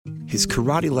his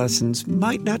karate lessons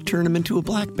might not turn him into a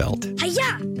black belt.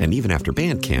 Hi-ya! And even after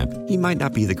band camp, he might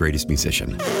not be the greatest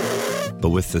musician.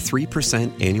 But with the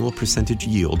 3% annual percentage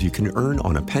yield you can earn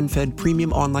on a PenFed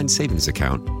premium online savings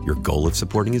account, your goal of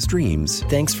supporting his dreams...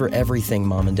 Thanks for everything,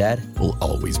 Mom and Dad. ...will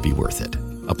always be worth it.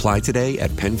 Apply today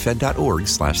at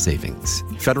PenFed.org/savings.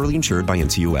 Federally insured by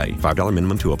NCUA. $5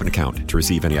 minimum to open account. To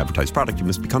receive any advertised product, you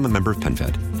must become a member of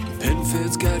PenFed.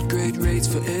 PenFed's got great rates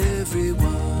for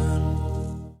everyone.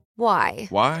 Why?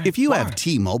 Why? If you have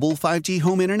T-Mobile 5G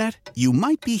home internet, you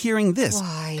might be hearing this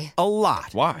Why? a lot.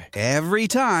 Why? Every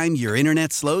time your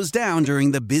internet slows down during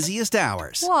the busiest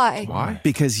hours. Why? Why?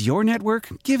 Because your network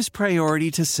gives priority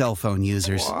to cell phone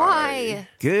users. Why?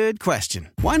 Good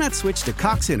question. Why not switch to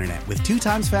Cox Internet with 2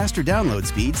 times faster download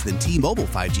speeds than T-Mobile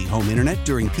 5G home internet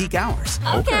during peak hours?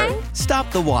 Okay.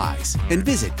 Stop the whys and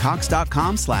visit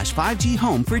cox.com/5G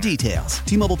home for details.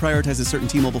 T-Mobile prioritizes certain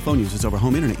T-Mobile phone users over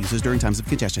home internet users during times of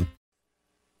congestion.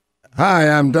 Hi,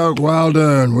 I'm Doug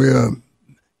Wilder, and we're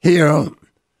here,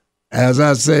 as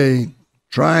I say,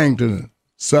 trying to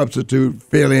substitute,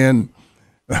 fill in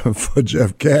for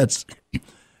Jeff Katz.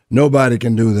 Nobody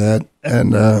can do that,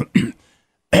 and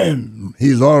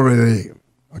he's already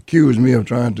accused me of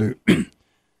trying to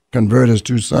convert his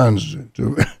 2 sons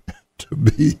to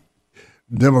be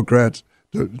Democrats,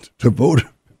 to vote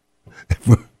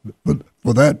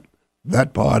for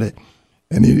that party.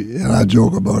 And I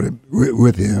joke about it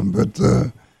with him, but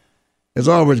it's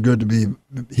always good to be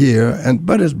here.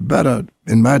 But it's better,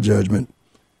 in my judgment,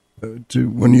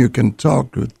 when you can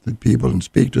talk with the people and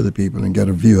speak to the people and get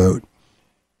a view out.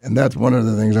 And that's one of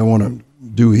the things I want to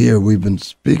do here. We've been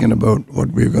speaking about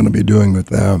what we're going to be doing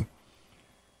with our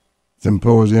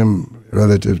symposium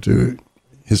relative to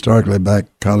historically black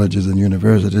colleges and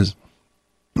universities.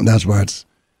 And that's why it's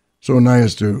so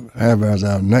nice to have as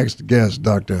our next guest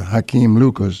Dr. Hakim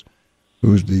Lucas,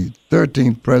 who's the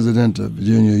 13th president of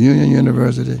Virginia Union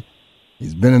University.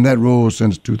 He's been in that role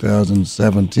since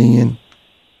 2017,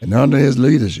 and under his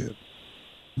leadership,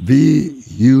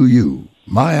 VUU,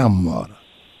 my alma mater,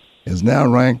 is now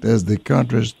ranked as the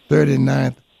country's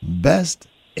 39th best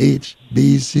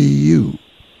HBCU.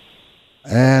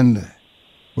 And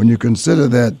when you consider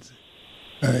that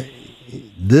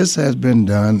this has been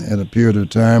done at a period of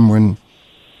time when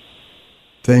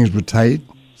things were tight,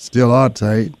 still are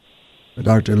tight.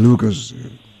 Dr. Lucas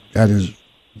got his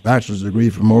bachelor's degree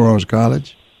from Morehouse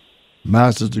College,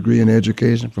 master's degree in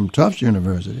education from Tufts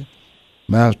University,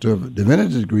 master of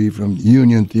divinity degree from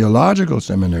Union Theological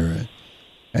Seminary,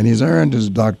 and he's earned his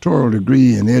doctoral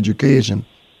degree in education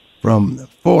from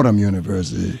Fordham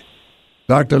University.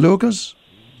 Dr. Lucas,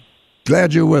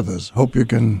 glad you're with us. Hope you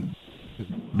can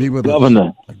be with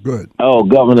Governor. us. Good. Oh,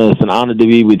 Governor, it's an honor to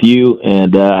be with you,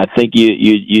 and I think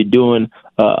you're doing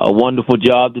a wonderful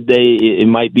job today. It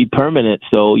might be permanent,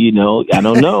 so I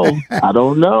don't know. I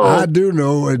don't know. I do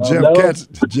know, and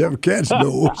Jeff Katz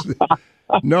knows.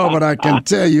 No, but I can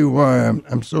tell you why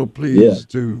I'm so pleased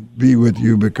to be with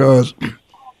you, because,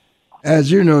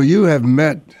 as you know, you have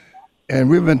met, and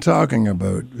we've been talking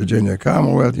about Virginia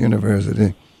Commonwealth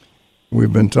University.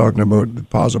 We've been talking about the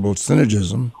possible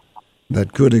synergism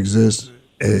that could exist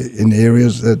in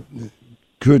areas that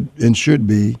could and should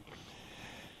be.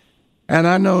 And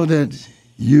I know that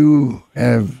you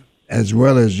have, as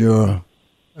well as your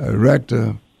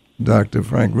rector, Dr.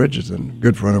 Frank Richardson, a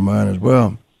good friend of mine as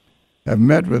well, have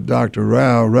met with Dr.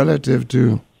 Rao relative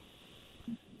to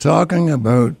talking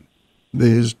about the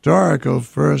historical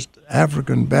First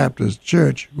African Baptist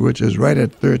Church, which is right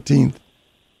at 13th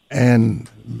and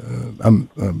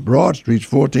Broad Streets,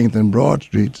 14th and Broad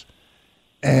Streets,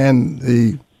 and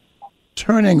the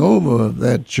turning over of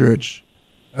that church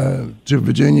to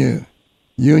Virginia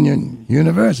Union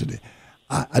University.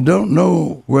 I don't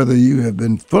know whether you have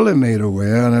been fully made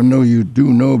aware, and I know you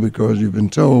do know because you've been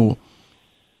told,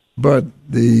 but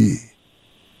the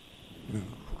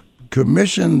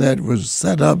commission that was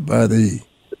set up by the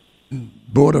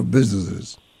Board of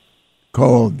Visitors,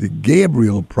 called the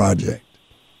Gabriel Project,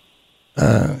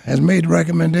 has made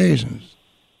recommendations.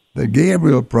 The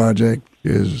Gabriel Project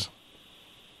the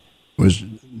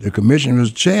commission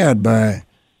was chaired by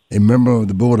a member of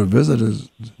the Board of Visitors,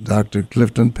 Dr.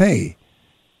 Clifton Pay.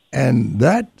 And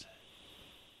that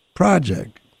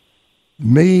project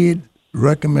made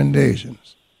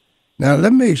recommendations. Now,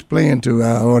 let me explain to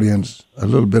our audience a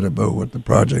little bit about what the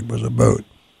project was about.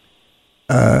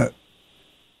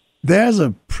 There's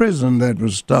a prison that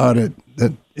was started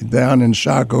down in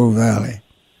Chaco Valley,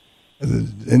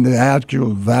 in the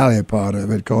actual valley part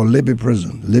of it, called Libby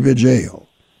Prison, Libby Jail.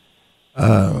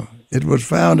 It was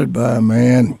founded by a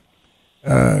man,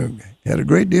 had a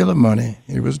great deal of money.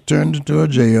 He was turned into a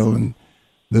jail, and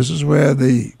this is where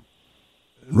the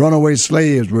runaway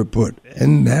slaves were put.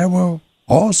 And there were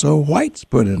also whites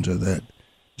put into that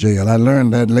jail. I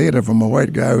learned that later from a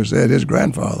white guy who said his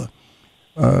grandfather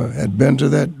had been to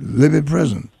that Libby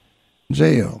prison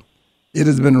jail. It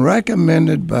has been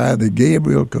recommended by the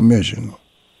Gabriel Commission,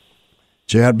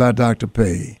 chaired by Dr.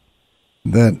 Pay,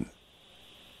 that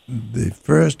the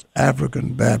First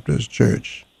African Baptist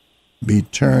Church be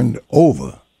turned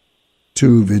over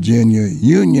to Virginia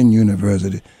Union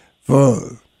University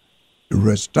for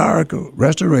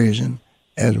restoration,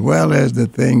 as well as the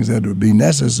things that would be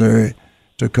necessary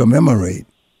to commemorate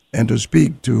and to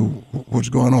speak to what's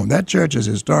going on. That church is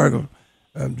historical.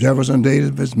 Jefferson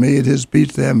Davis made his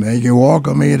speech there. Maggie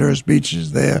Walker made her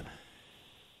speeches there.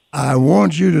 I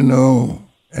want you to know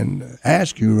and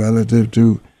ask you relative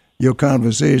to your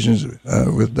conversations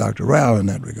with Dr. Rao in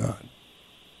that regard.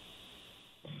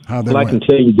 How they went. I can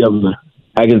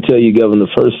tell you, Governor,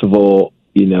 first of all,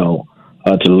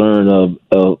 to learn of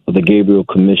the Gabriel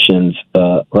Commission's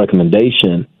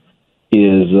recommendation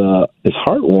is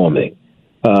heartwarming.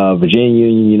 Virginia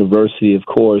Union University, of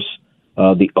course,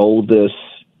 the oldest,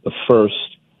 the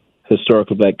first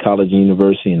historical black college and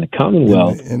university in the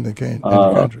Commonwealth. In the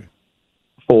country.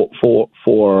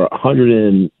 For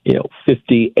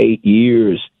 158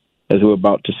 years, as we're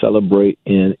about to celebrate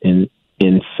in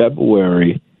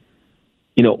February,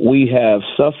 we have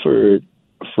suffered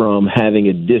from having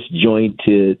a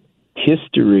disjointed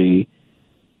history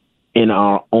in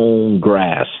our own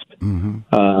grasp. Mm-hmm.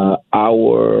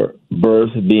 Our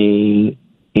birth being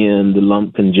in the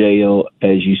Lumpkin jail,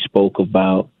 as you spoke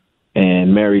about,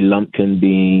 and Mary Lumpkin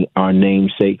being our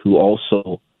namesake, who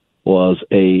also was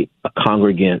a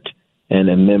congregant and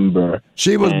a member.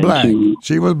 She was black.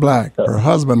 She was black. Her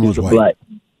husband was white. Black.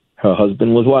 Her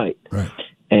husband was white. Right.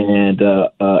 And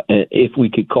if we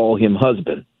could call him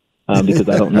husband, because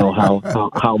I don't know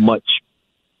how much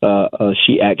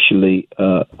she actually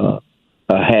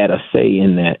had a say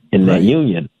in that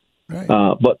union. Right.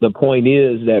 But the point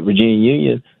is that Virginia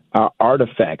Union, our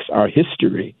artifacts, our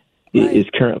history, is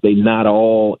currently not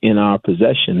all in our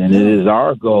possession, and it is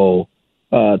our goal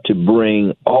to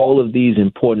bring all of these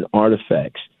important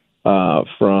artifacts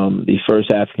from the First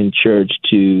African Church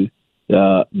to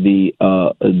the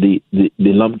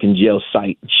Lumpkin Jail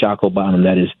site, Shacklebottom,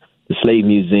 that is the Slave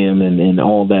Museum, and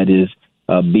all that is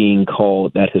being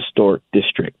called that historic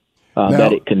district,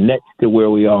 that it connects to where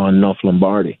we are in North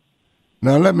Lombardy.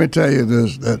 Now, let me tell you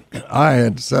this, that I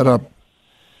had set up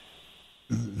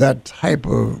that type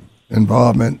of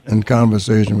involvement and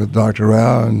conversation with Dr.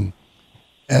 Rao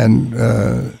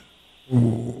and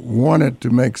wanted to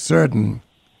make certain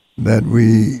that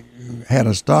we had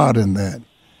a start in that.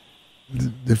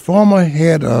 The former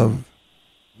head of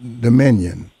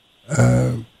Dominion,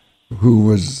 who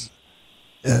was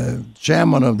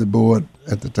chairman of the board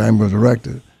at the time, was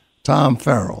elected, Tom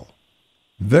Farrell,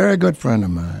 very good friend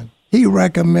of mine. He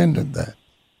recommended that.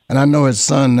 And I know his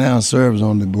son now serves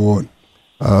on the board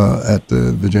at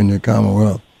the Virginia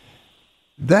Commonwealth.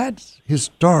 That's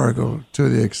historical to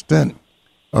the extent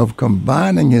of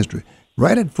combining history.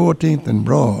 Right at 14th and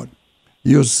Broad,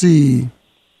 you'll see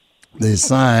the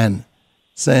sign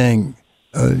saying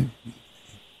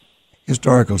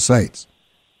historical sites.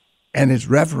 And it's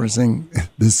referencing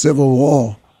the Civil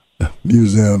War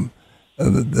Museum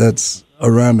that's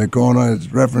around the corner. It's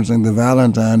referencing the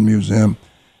Valentine Museum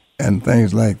and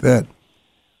things like that.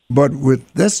 But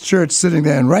with this church sitting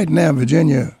there, and right now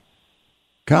Virginia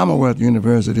Commonwealth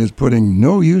University is putting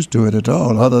no use to it at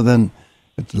all, other than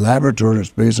it's laboratory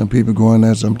space and people go in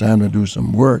there sometime to do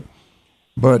some work.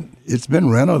 But it's been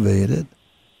renovated,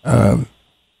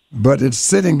 but it's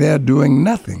sitting there doing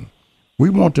nothing. We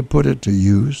want to put it to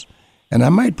use. And I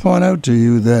might point out to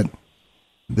you that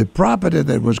the property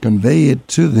that was conveyed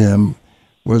to them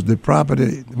was the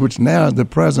property which now is the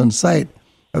present site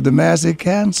of the Massey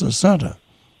Cancer Center.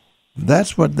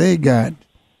 That's what they got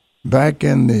back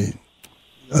in the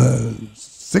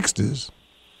 60s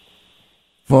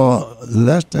for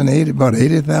less than about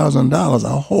 $80,000,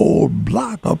 a whole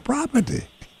block of property.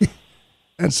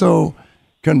 And so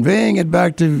conveying it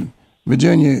back to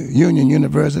Virginia Union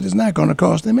University is not going to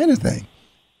cost them anything.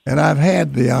 And I've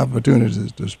had the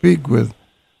opportunities to speak with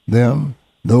them,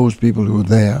 those people who were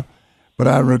there, but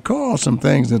I recall some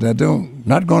things that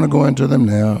not going to go into them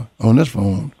now on this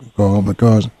phone call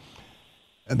because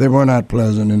they were not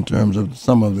pleasant in terms of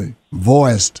some of the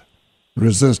voiced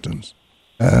resistance.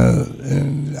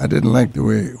 And I didn't like the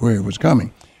way it was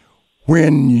coming.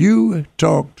 When you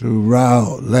talked to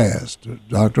Rao last,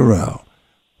 Dr. Rao,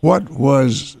 what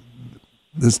was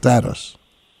the status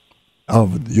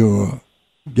of your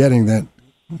getting that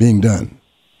being done?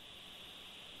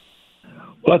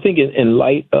 Well, I think in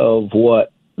light of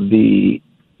what the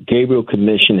Gabriel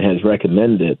Commission has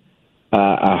recommended,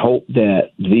 I hope that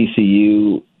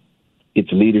VCU, its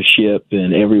leadership,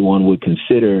 and everyone would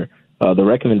consider the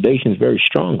recommendations very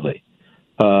strongly.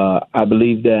 I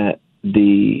believe that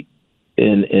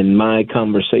in my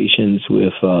conversations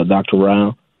with Dr.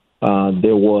 Rao,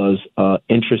 there was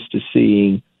interest to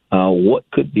seeing what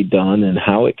could be done and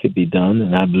how it could be done.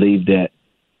 And I believe that,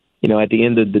 at the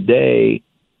end of the day,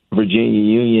 Virginia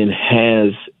Union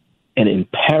has an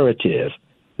imperative,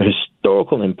 a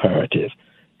historical imperative,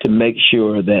 to make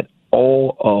sure that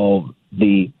all of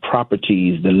the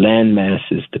properties, the land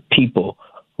masses, the people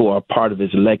who are part of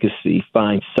his legacy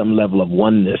find some level of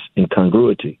oneness and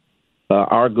congruity.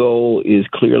 Our goal is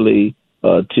clearly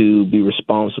to be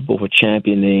responsible for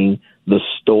championing the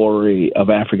story of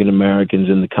African Americans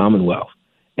in the Commonwealth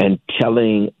and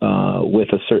telling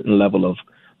with a certain level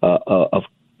of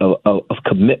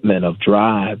commitment, of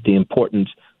drive, the importance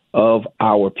of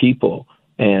our people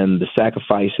and the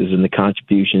sacrifices and the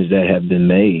contributions that have been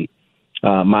made.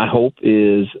 My hope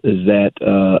is that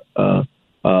the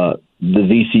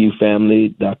VCU family,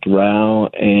 Dr. Rao,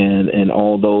 and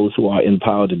all those who are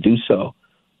empowered to do so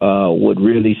would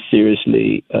really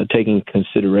seriously take into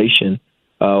consideration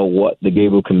what the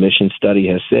Gabriel Commission study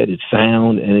has said. It's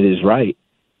sound and it is right.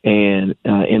 And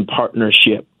in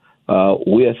partnership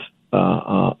with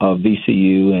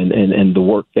VCU and the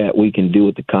work that we can do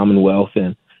with the Commonwealth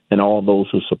and all those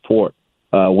who support,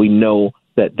 we know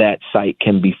that site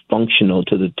can be functional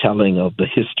to the telling of the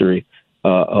history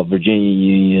of Virginia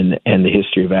Union and the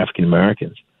history of African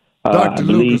Americans. Dr.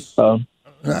 Lucas,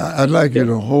 I'd like you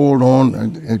to hold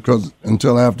on because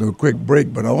until after a quick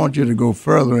break, but I want you to go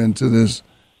further into this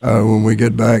when we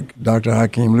get back. Dr.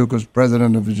 Hakim Lucas,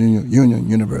 president of Virginia Union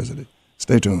University.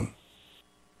 Stay tuned.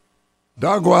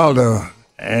 Doug Wilder,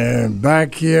 and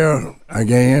back here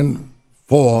again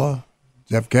for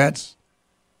Jeff Katz.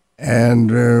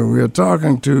 And we're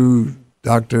talking to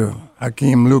Dr.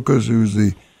 Hakim Lucas, who's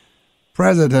the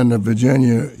president of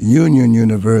Virginia Union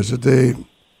University,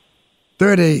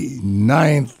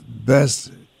 39th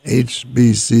best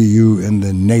HBCU in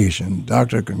the nation.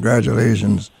 Doctor,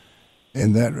 congratulations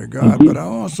in that regard. But I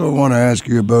also want to ask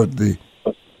you about the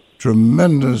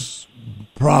tremendous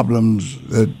problems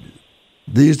that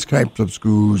these types of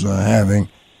schools are having,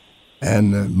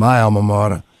 and my alma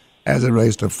mater, as it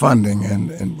relates to funding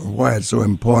and why it's so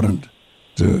important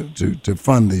to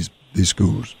fund these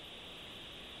schools.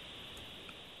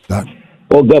 Doc?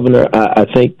 Well, Governor, I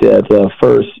think that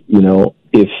first,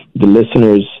 if the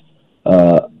listeners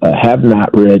have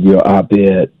not read your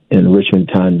op-ed in Richmond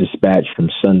Times-Dispatch from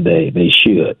Sunday, they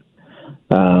should,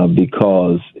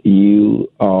 because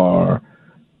you are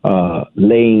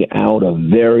laying out a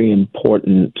very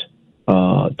important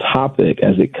topic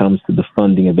as it comes to the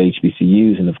funding of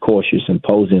HBCUs and, of course, your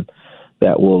symposium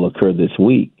that will occur this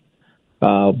week.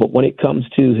 But when it comes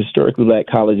to historically black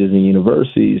colleges and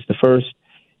universities, the first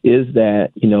is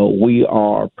that, we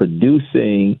are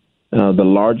producing the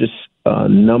largest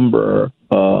number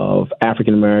of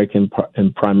African American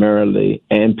and primarily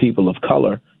and people of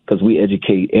color, because we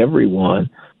educate everyone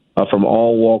from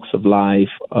all walks of life,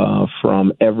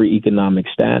 from every economic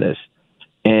status,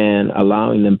 and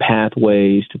allowing them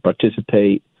pathways to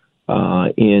participate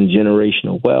in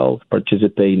generational wealth,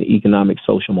 participate in economic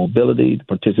social mobility, to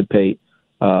participate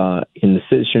in the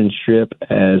citizenship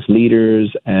as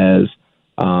leaders, as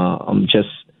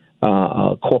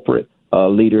corporate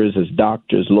leaders, as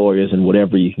doctors, lawyers, and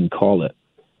whatever you can call it.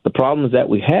 The problems that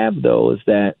we have, though, is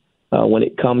that when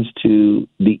it comes to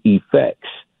the effects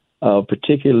of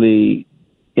particularly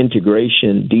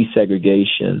integration,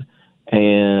 desegregation,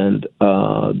 and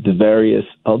the various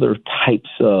other types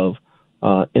of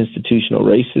institutional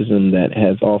racism that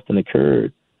has often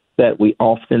occurred, that we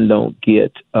often don't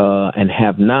get and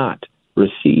have not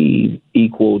received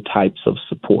equal types of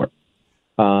support.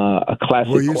 A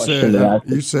classic question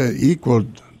you say equal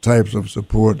types of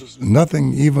support,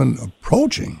 nothing even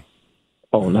approaching.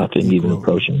 Oh, nothing even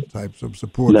approaching. Types of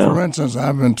support. No. For instance,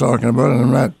 I've been talking about it, and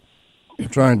I'm not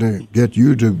trying to get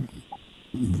you to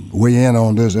weigh in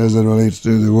on this as it relates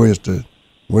to the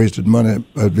wasted money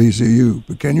at VCU.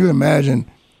 But can you imagine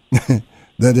that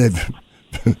if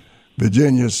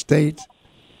Virginia State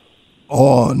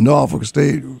or Norfolk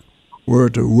State were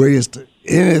to waste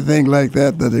anything like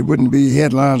that it wouldn't be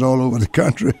headlines all over the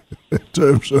country in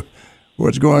terms of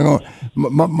what's going on?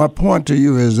 My point to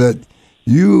you is that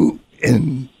you,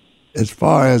 as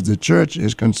far as the church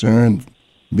is concerned,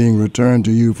 being returned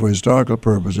to you for historical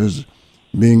purposes,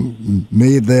 being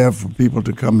made there for people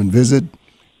to come and visit,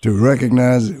 to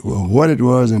recognize what it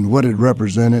was and what it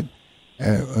represented,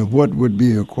 what would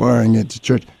be acquiring it to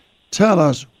church. Tell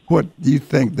us what you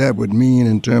think that would mean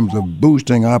in terms of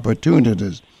boosting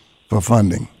opportunities for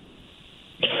funding.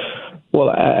 Well,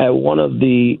 one of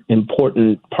the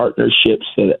important partnerships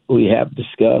that we have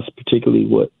discussed, particularly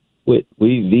with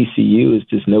VCU, is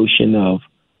this notion of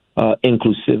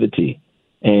inclusivity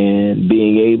and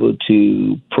being able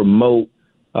to promote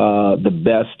the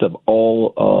best of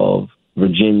all of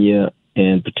Virginia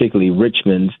and particularly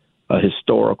Richmond's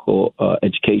historical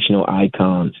educational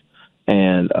icons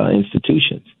and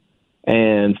institutions.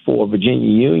 And for Virginia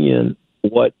Union,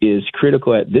 what is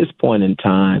critical at this point in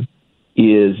time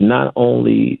is not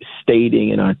only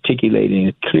stating and articulating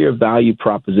a clear value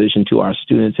proposition to our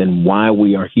students and why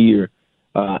we are here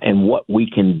and what we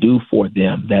can do for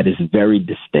them that is very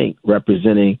distinct,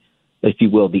 representing, if you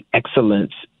will, the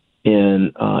excellence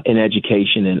in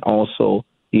education and also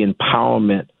the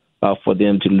empowerment for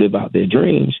them to live out their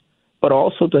dreams, but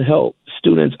also to help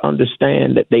students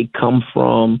understand that they come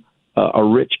from a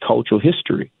rich cultural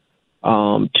history,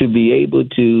 to be able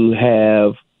to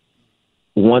have,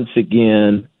 once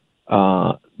again,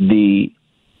 what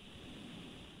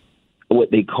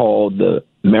they call the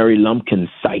Mary Lumpkin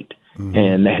site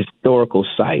and the historical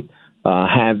site,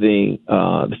 having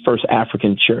the first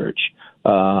African church,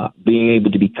 being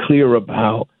able to be clear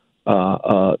about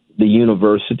the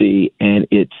university and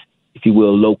its, if you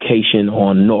will, location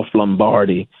on North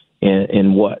Lombardy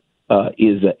and what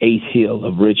is the 8th Hill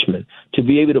of Richmond, to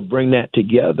be able to bring that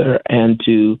together and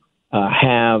to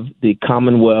have the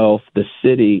Commonwealth, the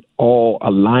city, all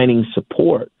aligning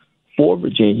support for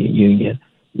Virginia Union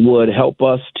would help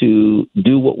us to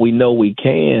do what we know we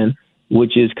can,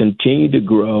 which is continue to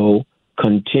grow,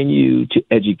 continue to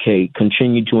educate,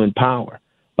 continue to empower.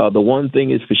 The one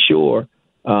thing is for sure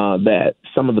that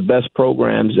some of the best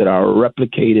programs that are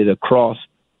replicated across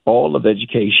all of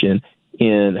education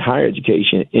in higher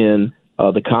education in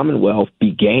the Commonwealth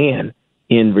began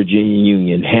in Virginia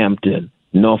Union, Hampton,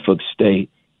 Norfolk State,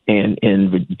 and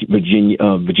in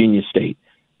Virginia State,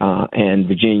 and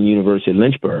Virginia University of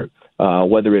Lynchburg,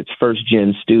 whether it's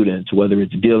first-gen students, whether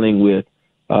it's dealing with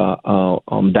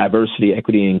diversity,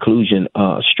 equity, and inclusion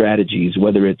strategies,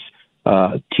 whether it's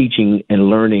teaching and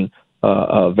learning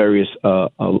various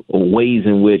ways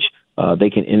in which they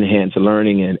can enhance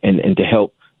learning and to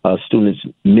help students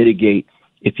mitigate,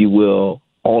 if you will,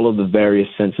 all of the various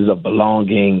senses of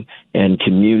belonging and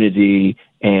community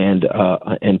and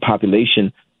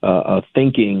population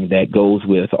thinking that goes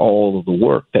with all of the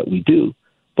work that we do.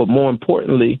 But more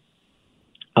importantly,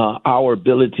 our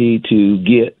ability to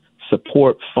get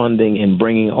support funding and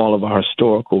bringing all of our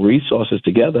historical resources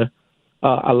together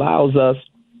allows us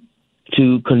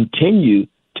to continue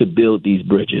to build these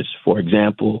bridges. For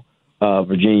example,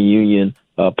 Virginia Union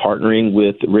partnering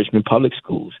with Richmond Public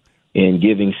Schools and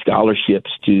giving scholarships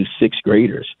to sixth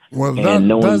graders. Well, and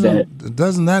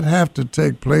doesn't that have to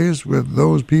take place with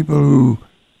those people who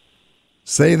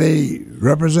say they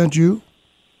represent you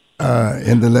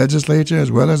in the legislature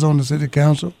as well as on the city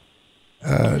council?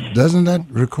 Doesn't that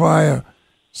require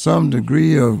some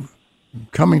degree of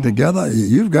coming together?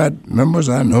 You've got members,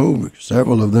 I know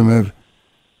several of them have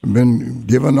been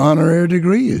given honorary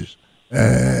degrees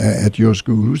at your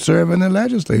school who serve in the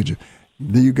legislature.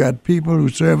 You got people who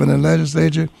serve in the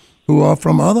legislature who are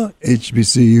from other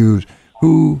HBCUs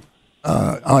who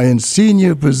are in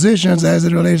senior positions as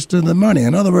it relates to the money.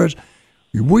 In other words,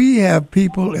 we have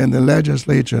people in the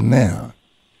legislature now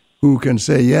who can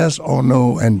say yes or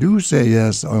no and do say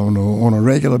yes or no on a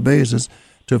regular basis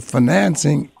to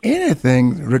financing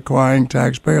anything requiring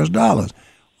taxpayers' dollars.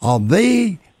 Are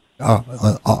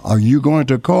you going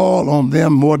to call on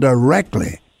them more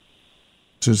directly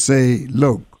to say,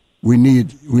 look, we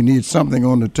need something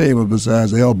on the table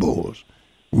besides elbows.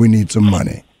 We need some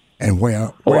money. And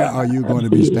where are you going to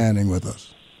be standing with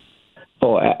us?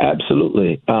 Oh,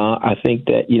 absolutely. I think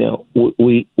that,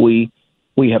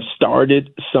 we have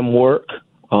started some work.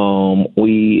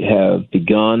 We have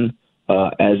begun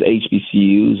as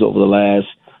HBCUs over the last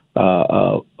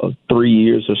 3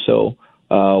 years or so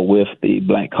with the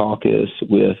Black Caucus,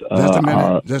 with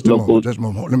Just a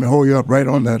moment. Let me hold you up right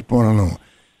on that point alone.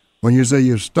 When you say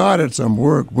you've started some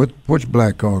work with which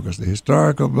Black Caucus, the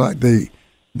historical Black, the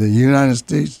United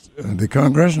States, the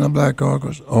Congressional Black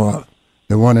Caucus, or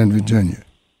the one in Virginia?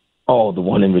 Oh, the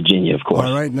one in Virginia, of course.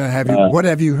 All right. Now, what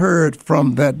have you heard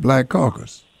from that Black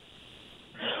Caucus?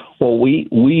 Well,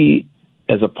 we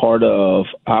as a part of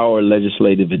our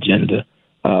legislative agenda,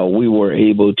 we were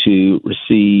able to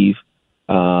receive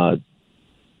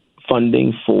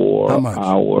funding for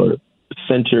our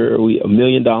center, $1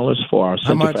 million for our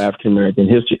Center for African American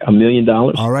History. $1 million.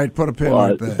 All right, put a pin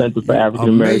right there. Center for African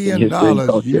American History. $1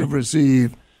 million you've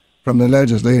received from the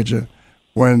legislature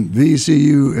when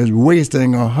VCU is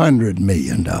wasting $100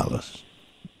 million. Do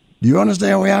you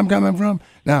understand where I'm coming from?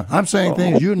 Now, I'm saying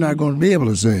things you're not going to be able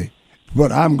to say,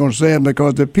 but I'm going to say them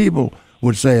because the people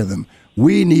would say them.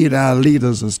 We need our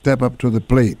leaders to step up to the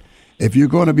plate. If you're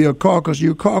going to be a caucus,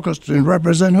 you caucus and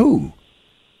represent who?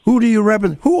 Who do you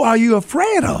represent? Who are you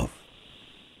afraid of?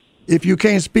 If you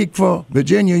can't speak for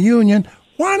Virginia Union,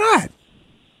 why not?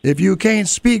 If you can't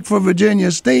speak for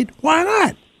Virginia State, why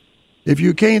not? If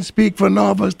you can't speak for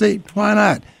Norfolk State, why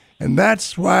not? And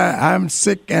that's why I'm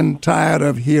sick and tired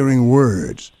of hearing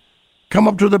words. Come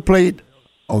up to the plate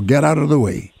or get out of the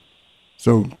way.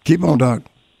 So keep on, Doc.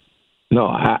 No,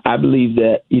 I believe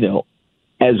that,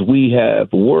 as we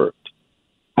have worked,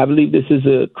 I believe this is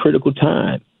a critical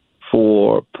time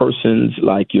for persons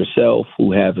like yourself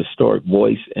who have historic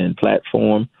voice and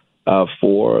platform,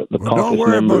 for the caucus don't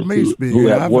worry members about me speaking.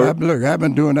 Look, I've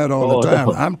been doing that all the time.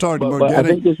 No, I'm talking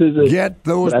about get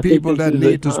those people that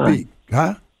need to speak.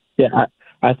 Huh? Yeah,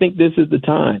 I think this is the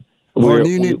time where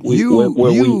we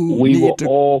will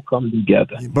all come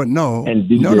together. But no.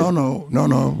 We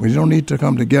don't need to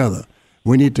come together.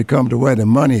 We need to come to where the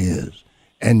money is.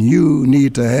 And you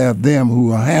need to have them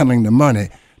who are handling the money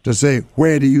to say,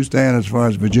 where do you stand as far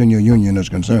as Virginia Union is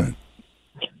concerned?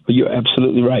 You're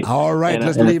absolutely right. All right,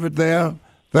 let's leave it there.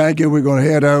 Thank you. We're going to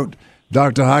head out.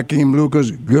 Dr. Hakim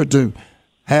Lucas, good to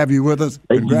have you with us.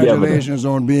 Congratulations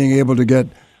on being able to get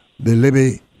the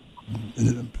Libby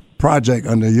project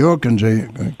under your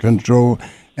control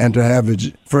and to have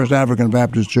the First African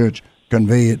Baptist Church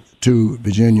convey it to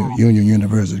Virginia Union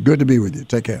University. Good to be with you.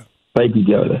 Take care. Thank you,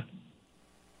 Governor.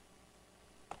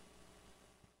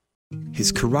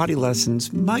 His karate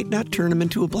lessons might not turn him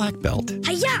into a black belt.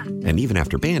 Hi-ya! And even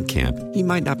after band camp, he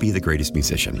might not be the greatest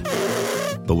musician.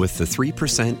 But with the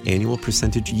 3% annual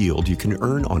percentage yield you can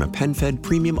earn on a PenFed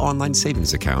premium online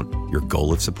savings account, your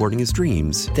goal of supporting his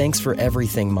dreams... Thanks for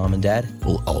everything, Mom and Dad.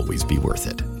 ...will always be worth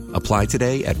it. Apply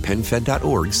today at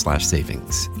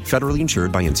PenFed.org/savings. Federally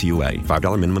insured by NCUA.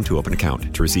 $5 minimum to open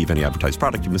account. To receive any advertised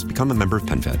product, you must become a member of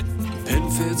PenFed.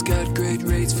 PenFed's got great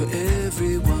rates for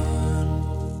everyone.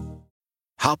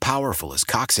 How powerful is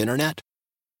Cox Internet?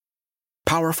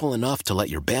 Powerful enough to let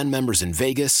your band members in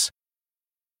Vegas,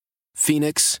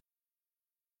 Phoenix,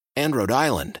 and Rhode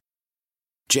Island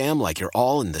jam like you're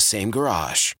all in the same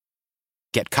garage.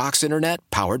 Get Cox Internet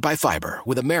powered by fiber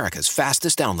with America's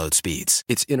fastest download speeds.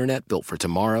 It's internet built for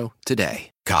tomorrow, today.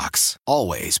 Cox,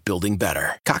 always building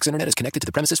better. Cox Internet is connected to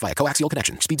the premises via coaxial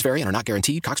connection. Speeds vary and are not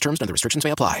guaranteed. Cox terms and other restrictions may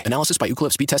apply. Analysis by Ookla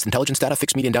of Speed Test Intelligence Data.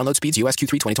 Fixed median download speeds. US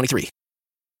Q3 2023.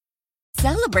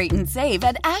 Celebrate and save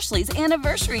at Ashley's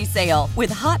Anniversary Sale. With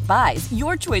Hot Buys,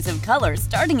 your choice of colors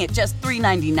starting at just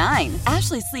 $3.99.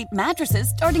 Ashley Sleep mattresses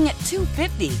starting at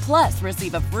 $2.50. Plus,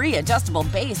 receive a free adjustable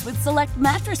base with select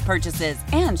mattress purchases.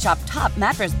 And shop top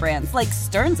mattress brands like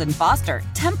Stearns & Foster,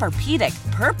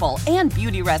 Tempur-Pedic, Purple, and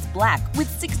Beautyrest Black with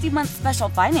 60-month special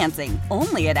financing.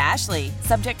 Only at Ashley.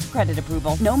 Subject to credit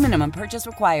approval. No minimum purchase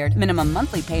required. Minimum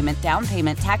monthly payment, down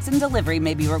payment, tax, and delivery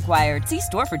may be required. See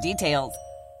store for details.